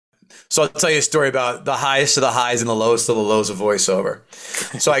So I'll tell you a story about the highest of the highs and the lowest of the lows of voiceover.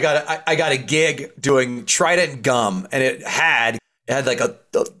 So I got a gig doing Trident Gum, and it had like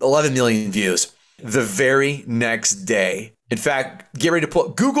 11 million views. The very next day, in fact, get ready to pull.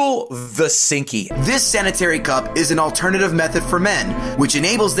 Google the Sinky. This sanitary cup is an alternative method for men, which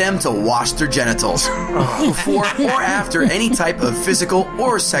enables them to wash their genitals before or after any type of physical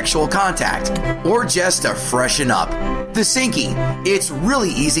or sexual contact, or just to freshen up. The Sinky. It's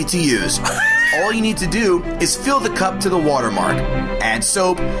really easy to use. All you need to do is fill the cup to the watermark, add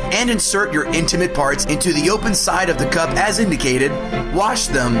soap, and insert your intimate parts into the open side of the cup as indicated, wash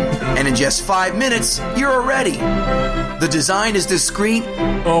them, and in just 5 minutes, you're ready. The design is discreet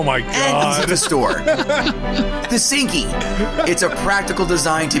and easy to store. The Sinky. It's a practical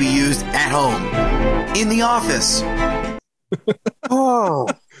design to be used at home, in the office.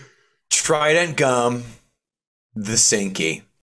 Trident Gum, the Sinky.